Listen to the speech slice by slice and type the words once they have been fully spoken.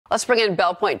Let's bring in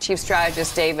Belpointe Chief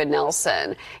Strategist David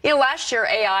Nelson. Last year,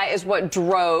 AI is what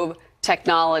drove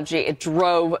technology. It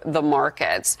drove the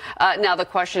markets. Now, the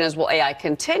question is, will AI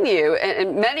continue?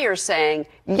 And many are saying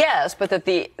yes, but that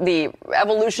the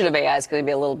evolution of AI is going to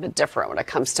be a little bit different when it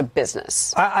comes to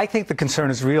business. I think the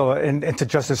concern is real. And to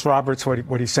Justice Roberts,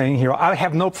 what he's saying here, I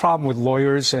have no problem with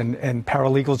lawyers and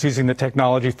paralegals using the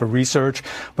technology for research.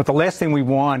 But the last thing we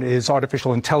want is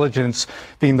artificial intelligence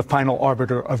being the final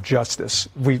arbiter of justice.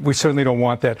 We certainly don't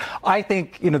want that. I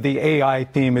think, the AI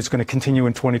theme is going to continue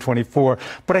in 2024.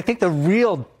 But I think the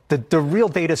real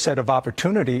data set of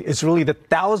opportunity is really the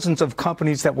thousands of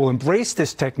companies that will embrace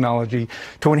this technology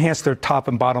to enhance their top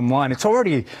and bottom line. It's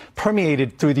already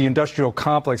permeated through the industrial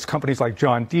complex. Companies like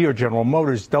John Deere, General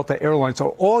Motors, Delta Airlines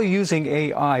are all using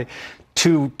AI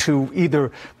to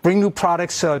either bring new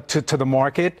products to the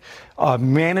market,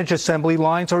 manage assembly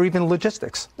lines, or even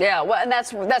logistics. Yeah, well, and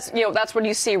that's when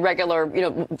you see regular,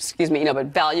 but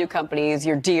value companies,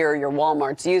 your Deere, your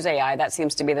Walmarts use AI. That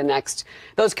seems to be the next.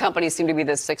 Those companies seem to be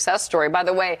the success story. By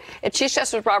the way, if Chief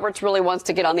Justice Roberts really wants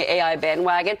to get on the AI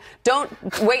bandwagon, don't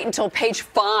wait until page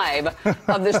 5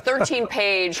 of this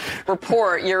 13-page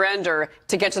report, year-ender,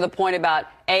 to get to the point about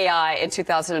AI in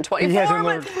 2024.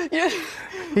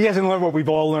 He hasn't learned what we've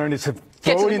all learned. Is to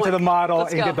throw it into the model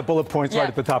and get the bullet points right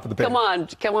at the top of the page.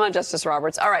 Come on, Justice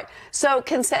Roberts. All right. So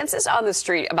consensus on the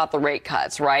street about the rate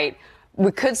cuts, right?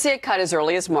 We could see a cut as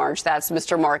early as March. That's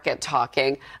Mr. Market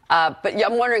talking. But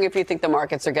I'm wondering if you think the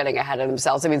markets are getting ahead of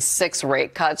themselves. I mean, 6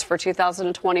 rate cuts for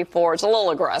 2024. It's a little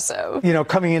aggressive.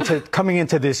 Coming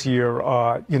into this year,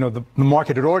 the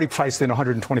market had already priced in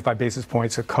 125 basis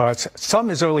points of cuts, some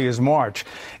as early as March.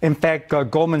 In fact,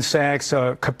 Goldman Sachs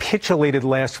capitulated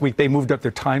last week. They moved up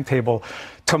their timetable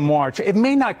to March. It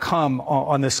may not come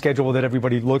on the schedule that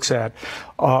everybody looks at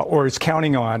or is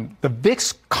counting on. The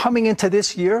VIX coming into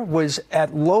this year was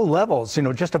at low levels,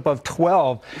 just above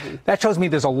 12. Mm-hmm. That shows me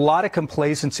there's a lot of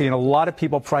complacency and a lot of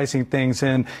people pricing things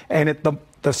in. And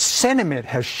the sentiment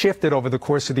has shifted over the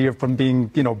course of the year from being,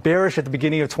 bearish at the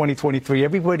beginning of 2023.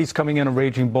 Everybody's coming in a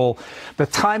raging bull. The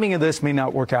timing of this may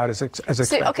not work out as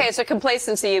expected. Okay, so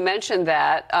complacency, you mentioned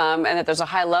that, and that there's a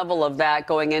high level of that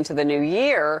going into the new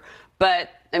year.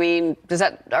 But, I mean,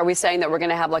 are we saying that we're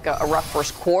going to have like a rough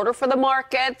first quarter for the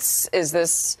markets? Is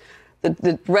this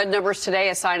the red numbers today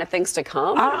a sign of things to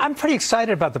come? I'm pretty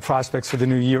excited about the prospects for the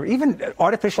new year. Even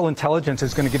artificial intelligence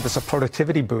is going to give us a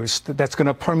productivity boost that's going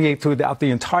to permeate throughout the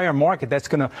entire market. That's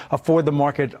going to afford the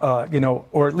market,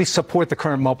 or at least support the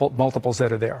current multiples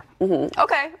that are there. Mm-hmm.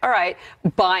 Okay. All right.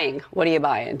 Buying. What are you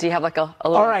buying? Do you have like a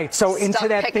little All right. So into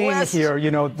that theme list here,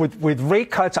 with rate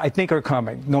cuts, I think are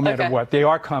coming, no matter what. They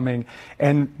are coming.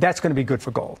 And that's going to be good for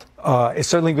gold. It's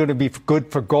certainly going to be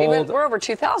good for gold. We're over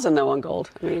 2,000 though on gold.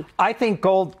 I think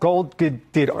gold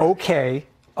did okay.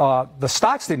 The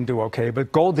stocks didn't do okay,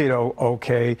 but gold did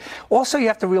okay. Also, you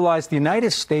have to realize the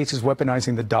United States is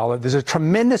weaponizing the dollar. There's a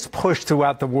tremendous push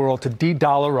throughout the world to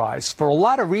de-dollarize for a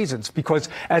lot of reasons, because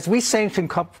as we sanction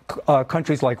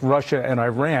countries like Russia and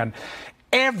Iran,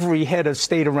 every head of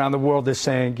state around the world is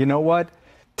saying, you know what?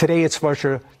 Today it's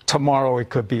Russia. Tomorrow it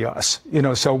could be us.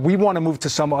 So we want to move to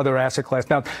some other asset class.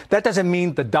 Now, that doesn't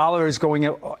mean the dollar is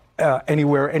going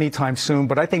anywhere anytime soon,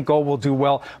 but I think gold will do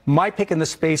well. My pick in the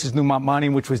space is Newmont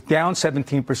Mining, which was down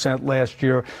 17% last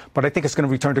year, but I think it's going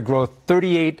to return to growth,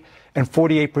 38 and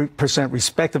 48%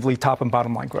 respectively, top and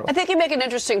bottom line growth. I think you make an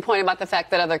interesting point about the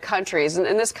fact that other countries,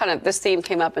 and this theme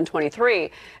came up in 23,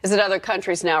 is that other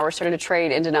countries now are starting to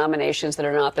trade in denominations that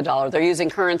are not the dollar. They're using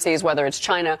currencies, whether it's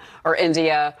China or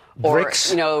India, or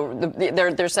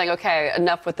BRICS. They're saying, okay,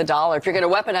 enough with the dollar. If you're going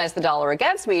to weaponize the dollar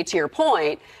against me, to your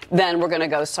point, then we're going to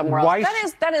go somewhere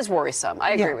else. That is worrisome.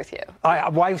 I agree with you.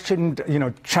 Why shouldn't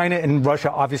China and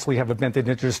Russia obviously have a vested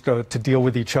interest to deal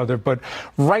with each other, but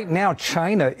right now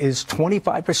China is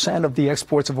 25% of the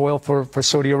exports of oil for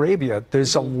Saudi Arabia.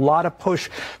 There's a lot of push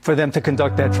for them to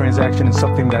conduct that transaction in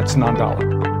something that's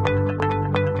non-dollar.